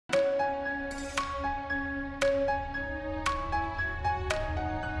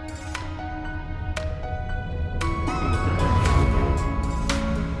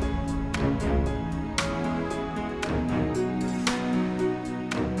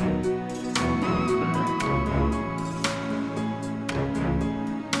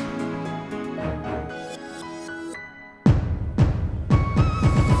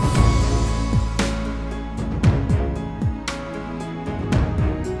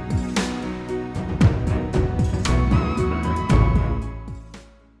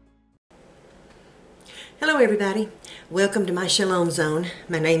everybody. Welcome to my Shalom Zone.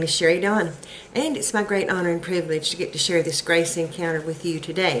 My name is Sherry Dawn, and it's my great honor and privilege to get to share this grace encounter with you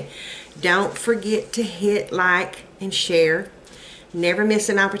today. Don't forget to hit like and share. Never miss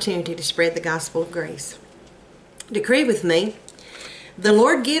an opportunity to spread the gospel of grace. Decree with me. The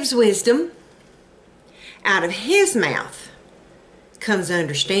Lord gives wisdom. Out of His mouth comes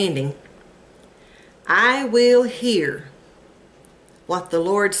understanding. I will hear what the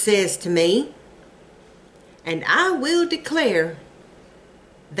Lord says to me, and I will declare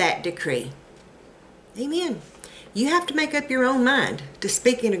that decree. Amen. You have to make up your own mind to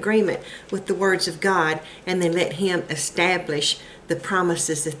speak in agreement with the words of God, and then let Him establish the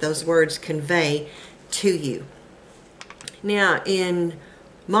promises that those words convey to you. Now, in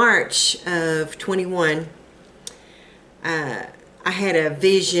March of 21, I had a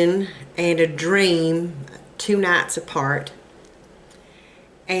vision and a dream 2 nights apart.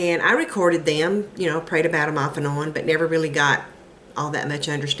 And I recorded them, prayed about them off and on, but never really got all that much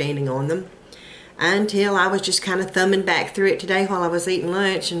understanding on them until I was just kind of thumbing back through it today while I was eating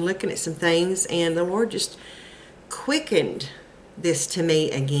lunch and looking at some things, and the Lord just quickened this to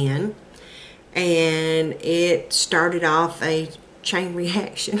me again, and it started off a chain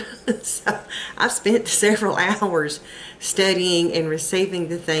reaction. So I've spent several hours studying and receiving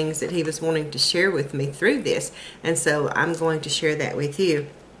the things that He was wanting to share with me through this, and so I'm going to share that with you.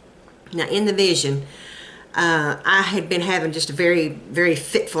 Now, in the vision, I had been having just a very, very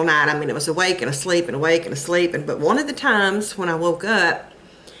fitful night. I mean, it was awake and asleep and awake and asleep. But one of the times when I woke up,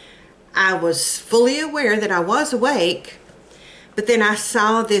 I was fully aware that I was awake. But then I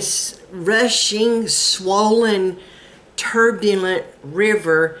saw this rushing, swollen, turbulent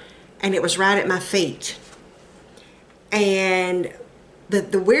river, and it was right at my feet. And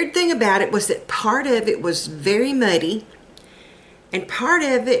the weird thing about it was that part of it was very muddy, and part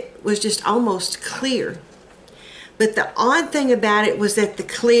of it was just almost clear. But the odd thing about it was that the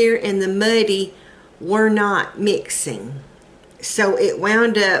clear and the muddy were not mixing. So it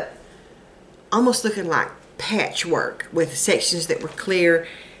wound up almost looking like patchwork, with sections that were clear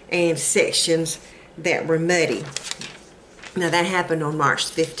and sections that were muddy. Now, that happened on March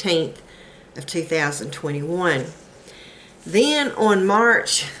 15th of 2021. Then on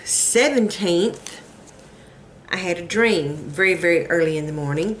March 17th, I had a dream very, very early in the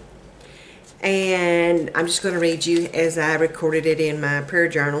morning. And I'm just going to read you as I recorded it in my prayer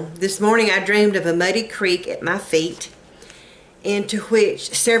journal. This morning I dreamed of a muddy creek at my feet, into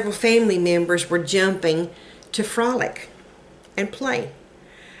which several family members were jumping to frolic and play.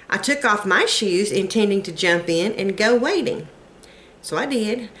 I took off my shoes intending to jump in and go wading. So I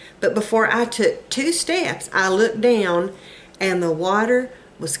did. But before I took 2 steps, I looked down and the water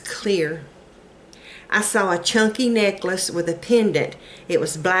was clear. I saw a chunky necklace with a pendant. It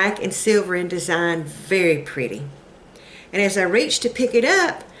was black and silver in design, very pretty. And as I reached to pick it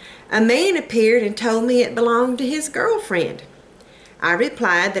up, a man appeared and told me it belonged to his girlfriend. I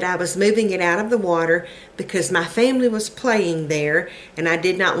replied that I was moving it out of the water because my family was playing there and I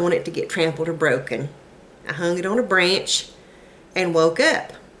did not want it to get trampled or broken. I hung it on a branch and woke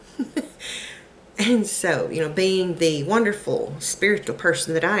up. And so, being the wonderful spiritual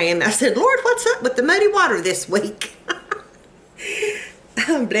person that I am, I said, Lord, what's up with the muddy water this week?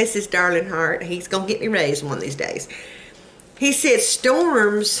 Bless his darling heart. He's going to get me raised one of these days. He said,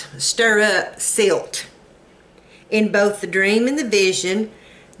 storms stir up silt. In both the dream and the vision,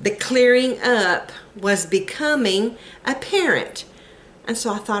 the clearing up was becoming apparent. And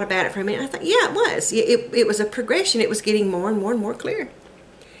so I thought about it for a minute. I thought, yeah, it was. It was a progression. It was getting more and more and more clear.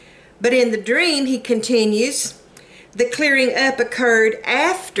 But in the dream, he continues, the clearing up occurred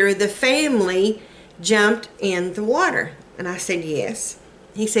after the family jumped in the water. And I said, yes.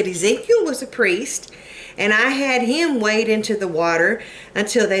 He said, Ezekiel was a priest, and I had him wade into the water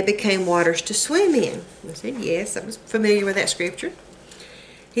until they became waters to swim in. I said, yes, I was familiar with that scripture.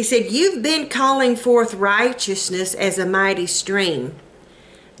 He said, you've been calling forth righteousness as a mighty stream.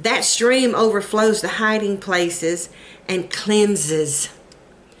 That stream overflows the hiding places and cleanses.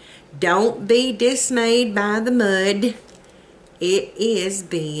 Don't be dismayed by the mud. It is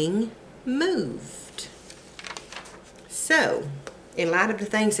being moved. So, in light of the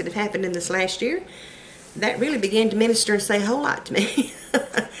things that have happened in this last year, that really began to minister and say a whole lot to me.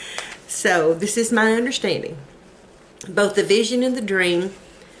 So, this is my understanding. Both the vision and the dream,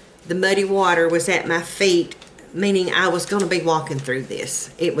 the muddy water was at my feet, meaning I was going to be walking through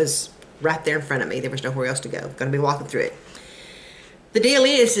this. It was right there in front of me. There was nowhere else to go. Going to be walking through it. The deal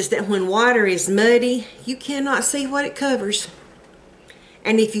is that when water is muddy, you cannot see what it covers.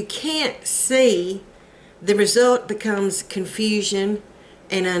 And if you can't see, the result becomes confusion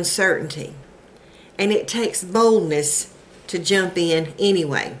and uncertainty. and it takes boldness to jump in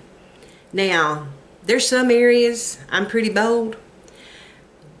anyway. Now, there's some areas I'm pretty bold.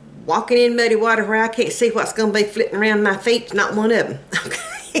 Walking in muddy water where I can't see what's going to be flitting around my feet is not one of them.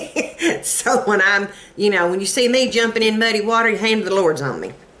 Okay? So when when you see me jumping in muddy water, your hand of the Lord's on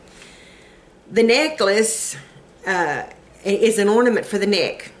me. The necklace is an ornament for the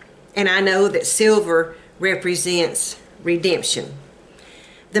neck. And I know that silver represents redemption.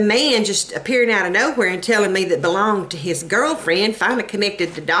 The man just appearing out of nowhere and telling me that belonged to his girlfriend finally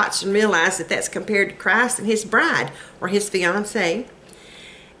connected the dots and realized that that's compared to Christ and his bride, or his fiancée.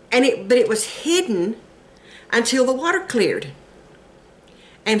 But it was hidden until the water cleared.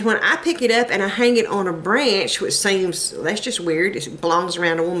 And when I pick it up and I hang it on a branch, which seems, well, that's just weird, it belongs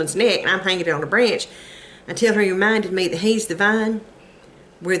around a woman's neck, and I'm hanging it on a branch, until he reminded me that he's the vine,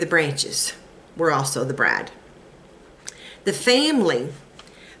 we're the branches, we're also the bride. The family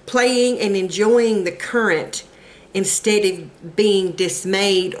playing and enjoying the current instead of being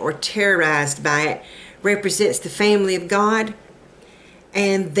dismayed or terrorized by it represents the family of God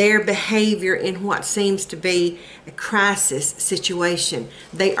and their behavior in what seems to be a crisis situation.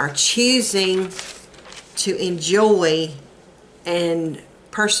 They are choosing to enjoy and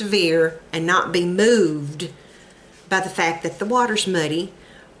persevere and not be moved by the fact that the water's muddy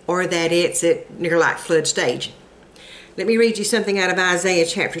or that it's at near like flood stage. Let me read you something out of Isaiah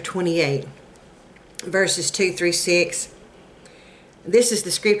chapter 28, verses 2 through 6. This is the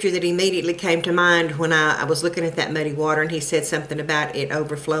scripture that immediately came to mind when I was looking at that muddy water, and he said something about it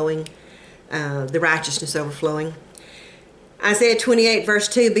overflowing, the righteousness overflowing. Isaiah 28 verse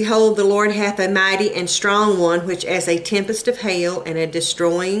 2, Behold, the Lord hath a mighty and strong one, which as a tempest of hail and a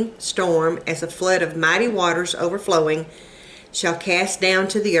destroying storm, as a flood of mighty waters overflowing, shall cast down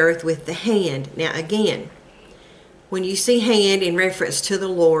to the earth with the hand. Now again, when you see hand in reference to the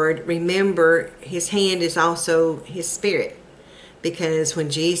Lord, remember his hand is also his spirit. Because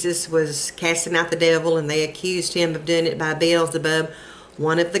when Jesus was casting out the devil and they accused him of doing it by Beelzebub,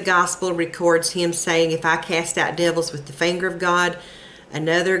 one of the gospel records him saying, if I cast out devils with the finger of God.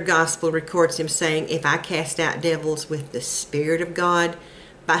 Another gospel records him saying, if I cast out devils with the Spirit of God,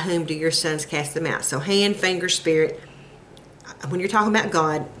 by whom do your sons cast them out? So hand, finger, spirit. When you're talking about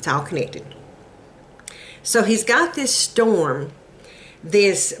God, it's all connected. So he's got this storm,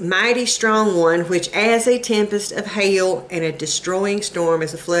 this mighty strong one, which as a tempest of hail and a destroying storm,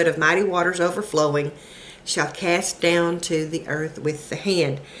 as a flood of mighty waters overflowing, shall cast down to the earth with the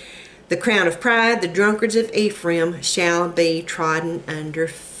hand. The crown of pride, the drunkards of Ephraim, shall be trodden under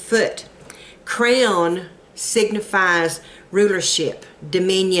foot. Crown signifies rulership,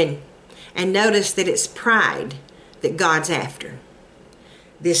 dominion. And notice that it's pride that God's after.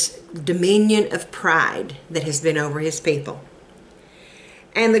 This dominion of pride that has been over his people.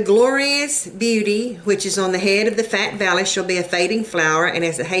 And the glorious beauty which is on the head of the fat valley shall be a fading flower, and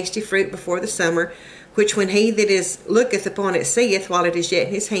as a hasty fruit before the summer, which when he that is looketh upon it seeth, while it is yet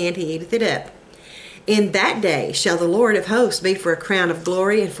in his hand, he eateth it up. In that day shall the Lord of hosts be for a crown of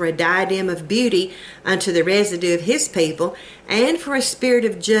glory, and for a diadem of beauty unto the residue of his people, and for a spirit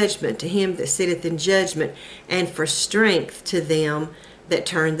of judgment to him that sitteth in judgment, and for strength to them that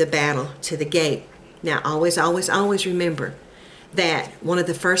turn the battle to the gate. Now always, always, always remember that one of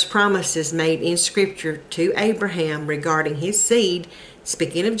the first promises made in Scripture to Abraham regarding his seed,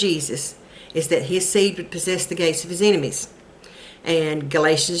 speaking of Jesus, is that his seed would possess the gates of his enemies. And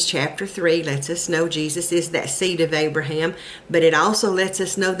Galatians chapter 3 lets us know Jesus is that seed of Abraham, but it also lets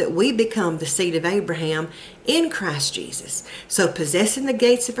us know that we become the seed of Abraham in Christ Jesus. So possessing the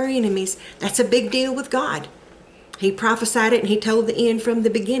gates of our enemies, that's a big deal with God. He prophesied it and he told the end from the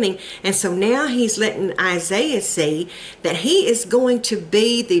beginning. And so now he's letting Isaiah see that he is going to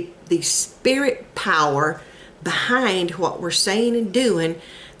be the spirit power behind what we're saying and doing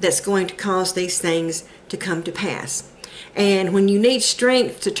that's going to cause these things to come to pass. And when you need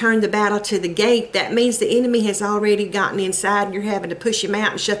strength to turn the battle to the gate, that means the enemy has already gotten inside and you're having to push him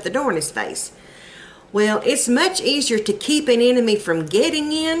out and shut the door in his face. Well, it's much easier to keep an enemy from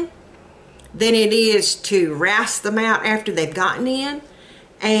getting in than it is to rouse them out after they've gotten in.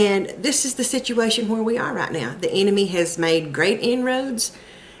 And this is the situation where we are right now. The enemy has made great inroads,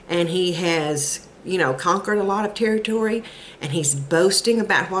 and he has, conquered a lot of territory, and he's boasting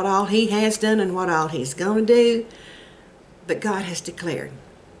about what all he has done and what all he's going to do. But God has declared,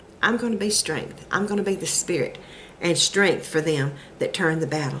 I'm going to be strength. I'm going to be the spirit and strength for them that turn the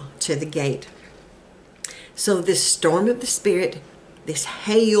battle to the gate. So this storm of the Spirit, this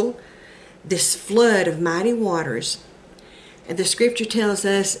hail, this flood of mighty waters, and the Scripture tells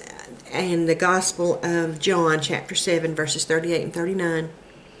us in the Gospel of John chapter 7 verses 38 and 39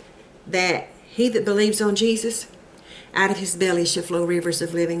 that He that believes on Jesus, out of his belly shall flow rivers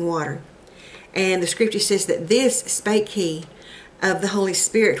of living water. And the scripture says that this spake he of the Holy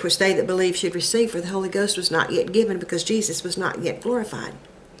Spirit, which they that believe should receive, for the Holy Ghost was not yet given, because Jesus was not yet glorified.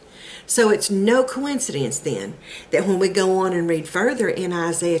 So it's no coincidence then that when we go on and read further in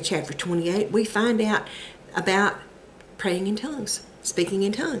Isaiah chapter 28, we find out about praying in tongues, speaking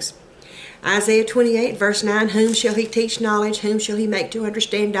in tongues. Isaiah 28 verse 9, whom shall he teach knowledge? Whom shall he make to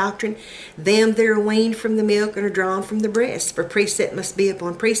understand doctrine? Them that are weaned from the milk and are drawn from the breast. For precept must be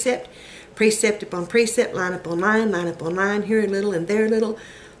upon precept, precept upon precept, line upon line upon line, here a little and there a little.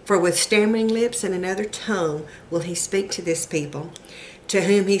 For with stammering lips and another tongue will he speak to this people, to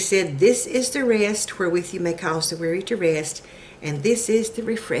whom he said, this is the rest wherewith you may cause the weary to rest, and this is the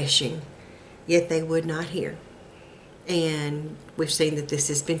refreshing. Yet they would not hear. And we've seen that this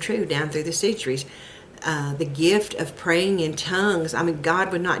has been true down through the centuries. The gift of praying in tongues, I mean,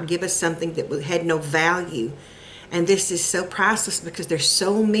 God would not give us something that had no value. And this is so priceless because there's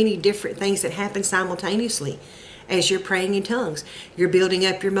so many different things that happen simultaneously as you're praying in tongues. You're building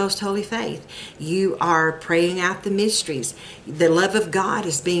up your most holy faith. You are praying out the mysteries. The love of God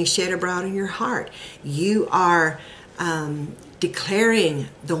is being shed abroad in your heart. You are declaring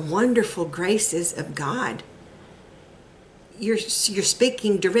the wonderful graces of God. You're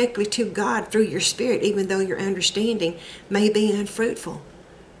speaking directly to God through your spirit, even though your understanding may be unfruitful.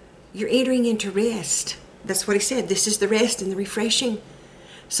 You're entering into rest. That's what he said. This is the rest and the refreshing.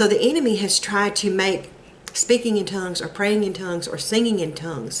 So the enemy has tried to make speaking in tongues or praying in tongues or singing in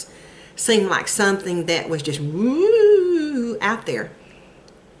tongues seem like something that was just woo out there,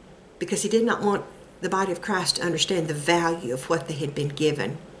 because he did not want the body of Christ to understand the value of what they had been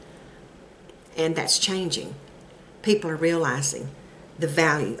given. And that's changing. People are realizing the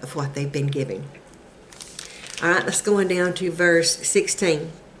value of what they've been given. All right, let's go on down to verse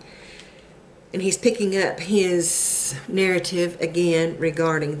 16. And he's picking up his narrative again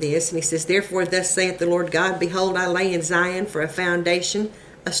regarding this. And he says, therefore, thus saith the Lord God, behold, I lay in Zion for a foundation,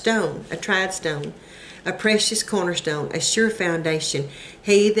 a stone, a tried stone, a precious cornerstone, a sure foundation.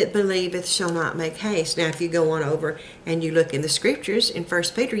 He that believeth shall not make haste. Now, if you go on over and you look in the scriptures in 1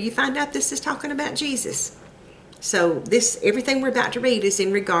 Peter, you find out this is talking about Jesus. So everything we're about to read is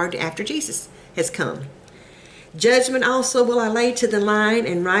in regard to after Jesus has come. Judgment also will I lay to the line,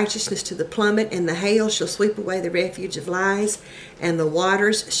 and righteousness to the plummet, and the hail shall sweep away the refuge of lies, and the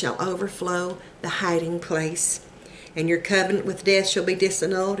waters shall overflow the hiding place. And your covenant with death shall be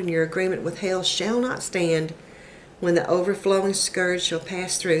disannulled, and your agreement with hell shall not stand. When the overflowing scourge shall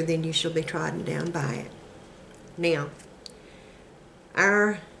pass through, then you shall be trodden down by it. Now,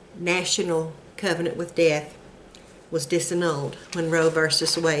 our national covenant with death was disannulled when Roe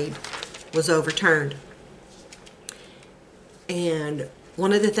versus Wade was overturned. And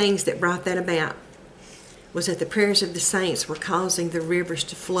one of the things that brought that about was that the prayers of the saints were causing the rivers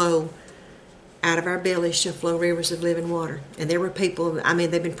to flow. Out of our bellies shall flow rivers of living water. And there were people, I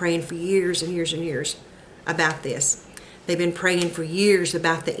mean, they've been praying for years and years and years about this. They've been praying for years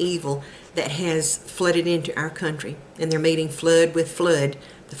about the evil that has flooded into our country. And they're meeting flood with flood,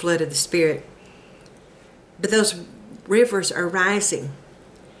 the flood of the Spirit. But those rivers are rising,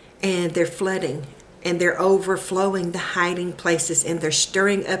 and they're flooding, and they're overflowing the hiding places, and they're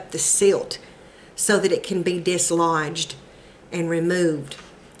stirring up the silt so that it can be dislodged and removed.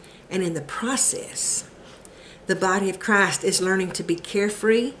 And in the process, the body of Christ is learning to be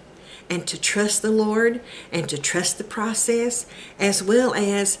carefree and to trust the Lord and to trust the process, as well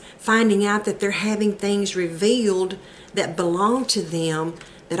as finding out that they're having things revealed that belong to them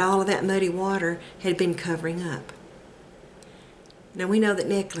that all of that muddy water had been covering up. Now we know that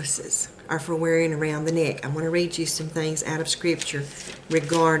necklaces are for wearing around the neck. I want to read you some things out of Scripture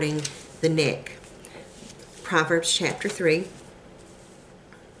regarding the neck. Proverbs chapter 3.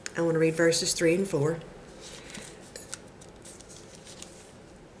 I want to read verses 3 and 4.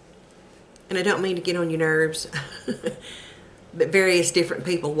 And I don't mean to get on your nerves, but various different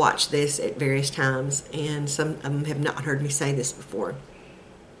people watch this at various times, and some of them have not heard me say this before.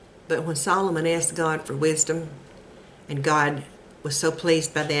 But when Solomon asked God for wisdom, and God was so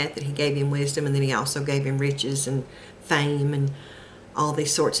pleased by that he gave him wisdom, and then he also gave him riches and fame and all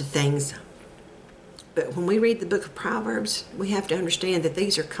these sorts of things. But when we read the book of Proverbs, we have to understand that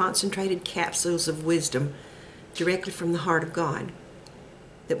these are concentrated capsules of wisdom directly from the heart of God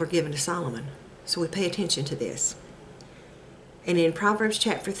that were given to Solomon. So we pay attention to this. And in Proverbs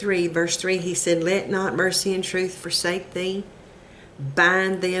chapter 3, verse 3, he said, let not mercy and truth forsake thee.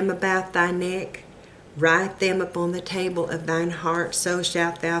 Bind them about thy neck. Write them upon the table of thine heart. So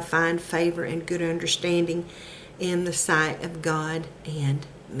shalt thou find favor and good understanding in the sight of God and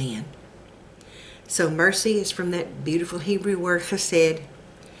men. So mercy is from that beautiful Hebrew word chesed,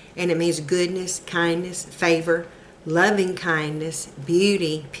 and it means goodness, kindness, favor, loving kindness,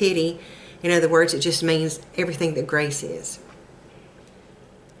 beauty, pity. In other words, it just means everything that grace is.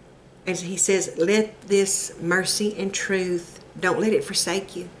 And he says, let this mercy and truth, don't let it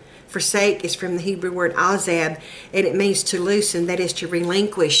forsake you. Forsake is from the Hebrew word azab, and it means to loosen, that is to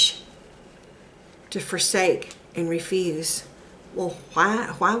relinquish, to forsake and refuse. Well,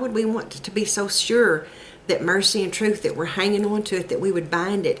 why would we want to be so sure that mercy and truth, that we're hanging on to it, that we would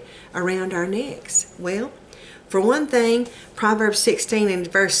bind it around our necks? Well, for one thing, Proverbs 16 and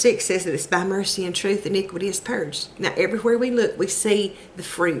verse 6 says that it's by mercy and truth iniquity is purged. Now, everywhere we look, we see the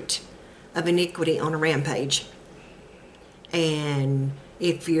fruit of iniquity on a rampage. And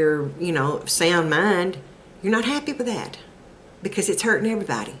if you're, of sound mind, you're not happy with that because it's hurting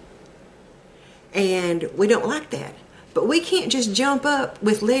everybody. And we don't like that. But we can't just jump up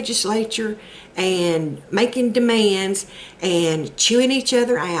with legislature and making demands and chewing each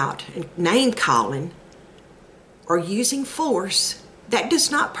other out and name calling or using force. That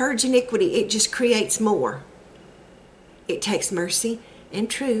does not purge iniquity. It just creates more. It takes mercy and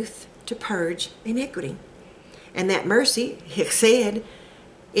truth to purge iniquity. And that mercy, chesed,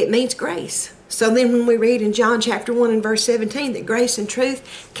 it means grace. So then when we read in John chapter 1 and verse 17 that grace and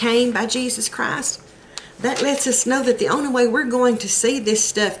truth came by Jesus Christ, that lets us know that the only way we're going to see this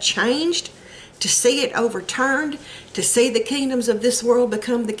stuff changed, to see it overturned, to see the kingdoms of this world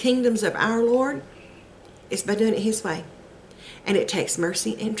become the kingdoms of our Lord, is by doing it His way. And it takes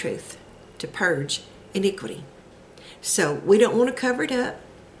mercy and truth to purge iniquity. So we don't want to cover it up.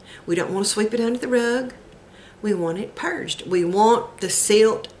 We don't want to sweep it under the rug. We want it purged. We want the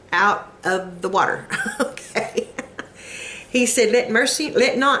silt out of the water. Okay. He said,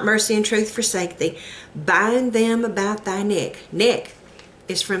 let not mercy and truth forsake thee. Bind them about thy neck. Neck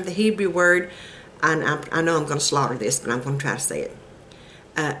is from the Hebrew word, I know I'm going to slaughter this, but I'm going to try to say it.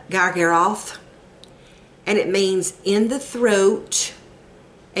 Gargaroth. And it means in the throat,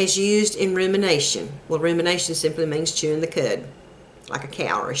 as used in rumination. Well, rumination simply means chewing the cud, like a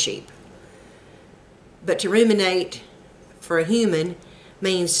cow or a sheep. But to ruminate for a human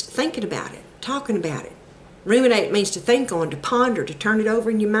means thinking about it, talking about it. Ruminate means to think on, to ponder, to turn it over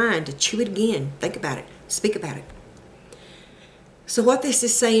in your mind, to chew it again, think about it, speak about it. So what this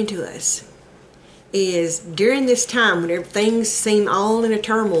is saying to us is during this time when things seem all in a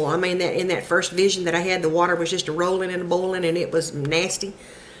turmoil, I mean, that in that first vision that I had, the water was just a rolling and a boiling and it was nasty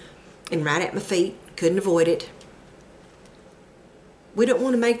and right at my feet, couldn't avoid it. We don't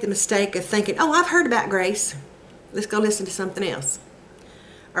want to make the mistake of thinking, oh, I've heard about grace, let's go listen to something else.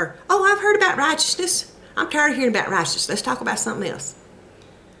 Or, oh, I've heard about righteousness, I'm tired of hearing about righteousness, let's talk about something else.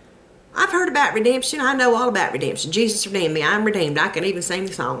 I've heard about redemption, I know all about redemption. Jesus redeemed me, I'm redeemed. I can even sing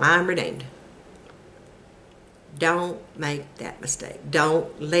the song, I'm redeemed. Don't make that mistake.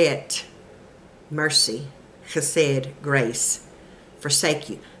 Don't let mercy, chesed, grace, forsake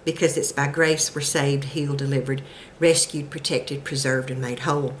you, because it's by grace we're saved, healed, delivered, rescued, protected, preserved, and made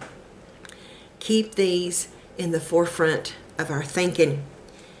whole. Keep these in the forefront of our thinking.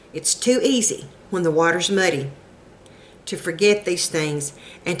 It's too easy when the water's muddy to forget these things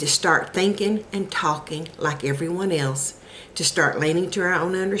and to start thinking and talking like everyone else, to start leaning to our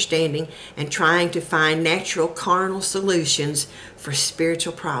own understanding and trying to find natural carnal solutions for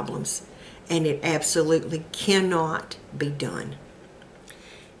spiritual problems. And it absolutely cannot be done.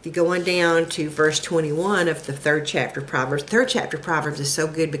 If you go on down to verse 21 of the third chapter of Proverbs, third chapter of Proverbs is so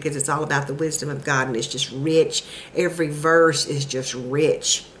good because it's all about the wisdom of God and it's just rich. Every verse is just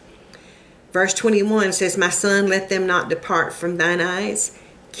rich. Verse 21 says, my son, let them not depart from thine eyes.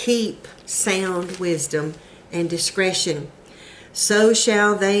 Keep sound wisdom and discretion. So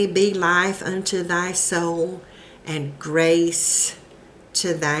shall they be life unto thy soul and grace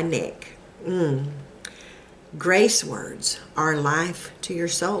to thy neck. Grace words are life to your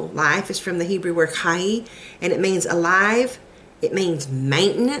soul. Life is from the Hebrew word chai, and it means alive. It means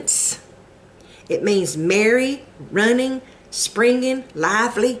maintenance. It means merry, running, springing,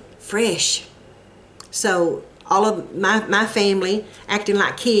 lively, fresh. So all of my family acting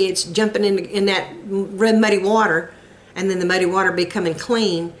like kids, jumping in that red muddy water, and then the muddy water becoming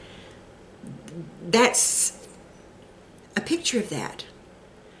clean, that's a picture of that.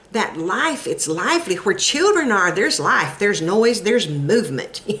 That life, it's lively. Where children are, there's life, there's noise, there's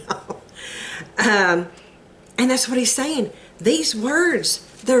movement, and that's what he's saying. These words,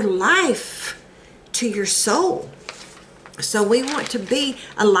 they're life to your soul. So we want to be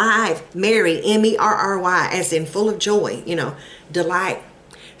alive, merry, M-E-R-R-Y, as in full of joy, delight.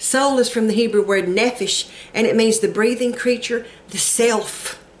 Soul is from the Hebrew word nephesh, and it means the breathing creature, the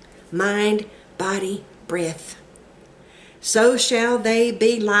self, mind, body breath. So shall they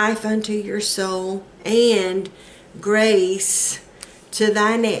be life unto your soul, and grace to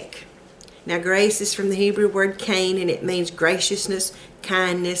thy neck. Now, grace is from the Hebrew word kain, and it means graciousness,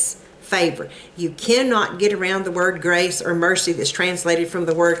 kindness, favor. You cannot get around the word grace or mercy that's translated from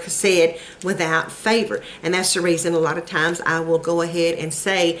the word chesed without favor. And that's the reason a lot of times I will go ahead and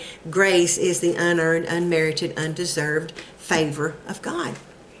say grace is the unearned, unmerited, undeserved favor of God.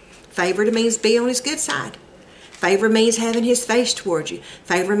 Favor means be on his good side. Favor means having his face towards you.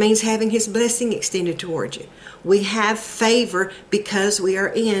 Favor means having his blessing extended towards you. We have favor because we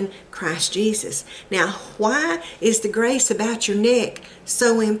are in Christ Jesus. Now, why is the grace about your neck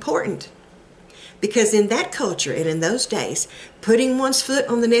so important? Because in that culture and in those days, putting one's foot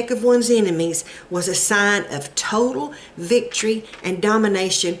on the neck of one's enemies was a sign of total victory and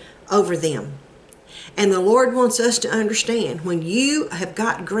domination over them. And the Lord wants us to understand, when you have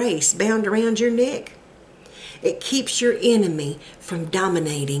got grace bound around your neck, it keeps your enemy from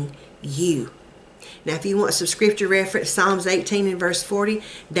dominating you. Now, if you want some scripture reference, Psalms 18 and verse 40,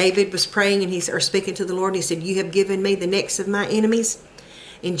 David was praying and speaking to the Lord. He said, you have given me the necks of my enemies.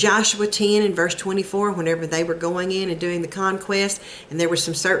 In Joshua 10 and verse 24, whenever they were going in and doing the conquest, and there were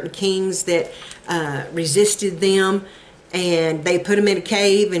some certain kings that resisted them, and they put them in a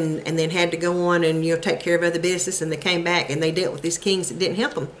cave and then had to go on and take care of other business, and they came back and they dealt with these kings that didn't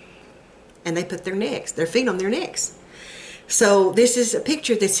help them. And they put their feet on their necks. So this is a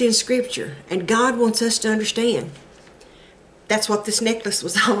picture that's in Scripture. And God wants us to understand. That's what this necklace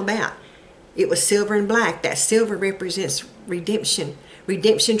was all about. It was silver and black. That silver represents redemption.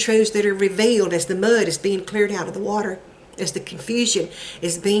 Redemption truths that are revealed as the mud is being cleared out of the water. As the confusion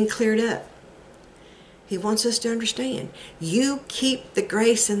is being cleared up. He wants us to understand. You keep the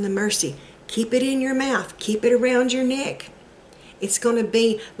grace and the mercy. Keep it in your mouth. Keep it around your neck. It's going to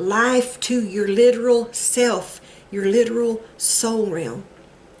be life to your literal self, your literal soul realm.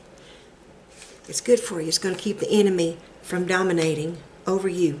 It's good for you. It's going to keep the enemy from dominating over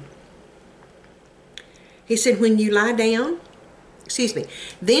you. He said, when you lie down,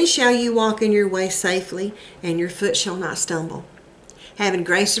 then shall you walk in your way safely, and your foot shall not stumble. Having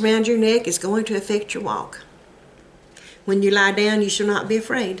grace around your neck is going to affect your walk. When you lie down, you shall not be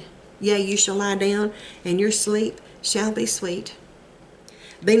afraid. Yea, you shall lie down, and your sleep shall be sweet.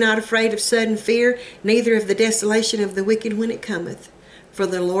 Be not afraid of sudden fear, neither of the desolation of the wicked when it cometh. For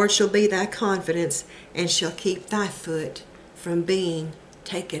the Lord shall be thy confidence, and shall keep thy foot from being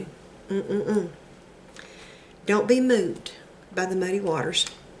taken. Don't be moved by the muddy waters.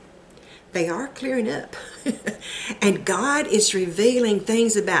 They are clearing up. And God is revealing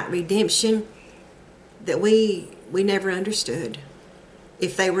things about redemption that we never understood.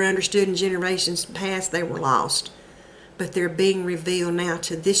 If they were understood in generations past, they were lost. But they're being revealed now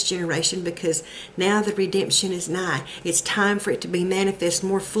to this generation, because now the redemption is nigh. It's time for it to be manifest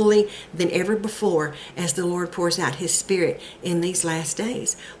more fully than ever before as the Lord pours out His Spirit in these last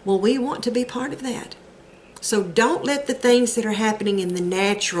days. Well, we want to be part of that. So don't let the things that are happening in the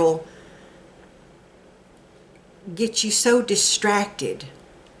natural get you so distracted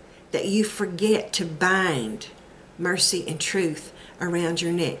that you forget to bind mercy and truth around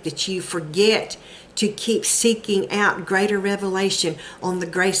your neck, that you forget to keep seeking out greater revelation on the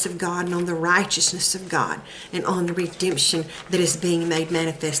grace of God and on the righteousness of God and on the redemption that is being made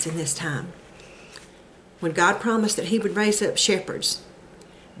manifest in this time. When God promised that He would raise up shepherds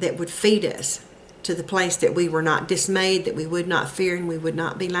that would feed us to the place that we were not dismayed, that we would not fear, and we would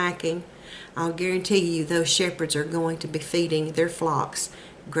not be lacking, I'll guarantee you those shepherds are going to be feeding their flocks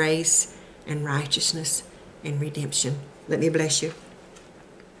grace and righteousness and redemption. Let me bless you.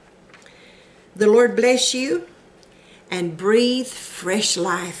 The Lord bless you and breathe fresh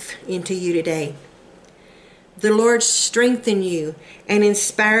life into you today. The Lord strengthen you and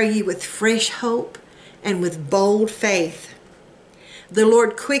inspire you with fresh hope and with bold faith. The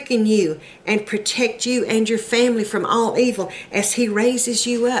Lord quicken you and protect you and your family from all evil as He raises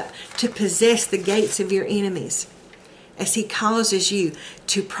you up to possess the gates of your enemies, as He causes you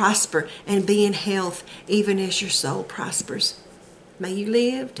to prosper and be in health even as your soul prospers. May you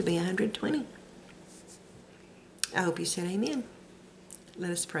live to be 120. I hope you said amen.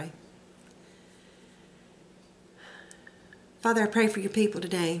 Let us pray. Father, I pray for your people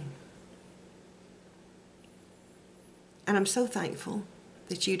today. And I'm so thankful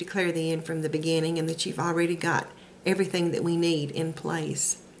that you declare the end from the beginning and that you've already got everything that we need in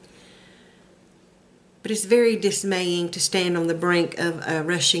place. But it's very dismaying to stand on the brink of a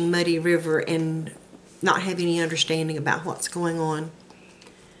rushing, muddy river and not have any understanding about what's going on.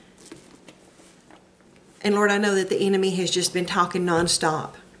 And Lord, I know that the enemy has just been talking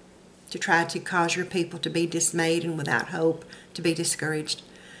nonstop. to try to cause your people to be dismayed and without hope, to be discouraged.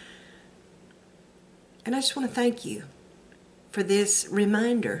 And I just want to thank you for this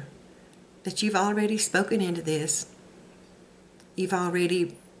reminder that you've already spoken into this. You've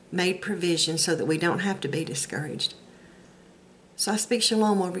already made provision so that we don't have to be discouraged. So I speak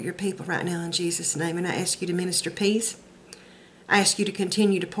shalom over your people right now in Jesus' name, and I ask you to minister peace. I ask you to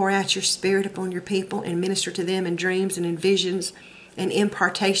continue to pour out your Spirit upon your people and minister to them in dreams and in visions and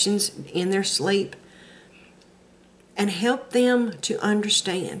impartations in their sleep, and help them to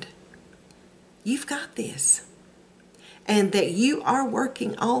understand you've got this, and that you are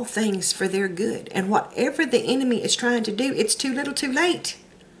working all things for their good. And whatever the enemy is trying to do, it's too little too late,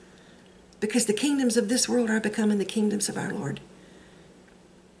 because the kingdoms of this world are becoming the kingdoms of our Lord.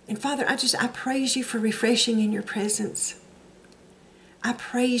 And Father, I praise you for refreshing in your presence. I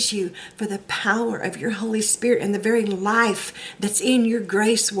praise you for the power of your Holy Spirit and the very life that's in your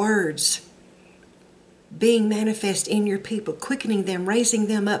grace words being manifest in your people, quickening them, raising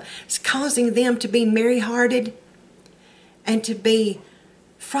them up, causing them to be merry-hearted and to be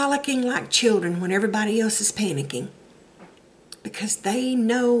frolicking like children when everybody else is panicking, because they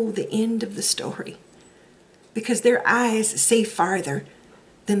know the end of the story, because their eyes see farther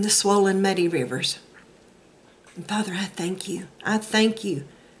than the swollen, muddy rivers. And Father, I thank you. I thank you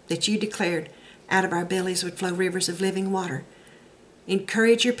that you declared out of our bellies would flow rivers of living water.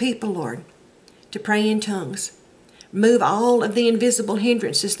 Encourage your people, Lord, to pray in tongues. Move all of the invisible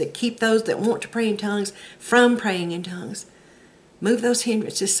hindrances that keep those that want to pray in tongues from praying in tongues. Move those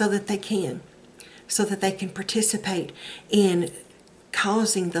hindrances so that they can participate in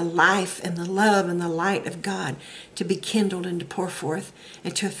causing the life and the love and the light of God to be kindled and to pour forth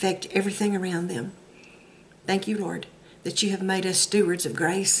and to affect everything around them. Thank you, Lord, that you have made us stewards of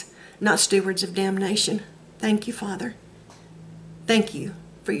grace, not stewards of damnation. Thank you, Father. Thank you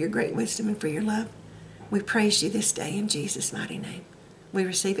for your great wisdom and for your love. We praise you this day in Jesus' mighty name. We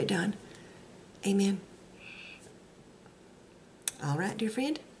receive it done. Amen. All right, dear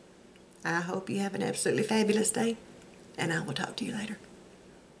friend. I hope you have an absolutely fabulous day, and I will talk to you later.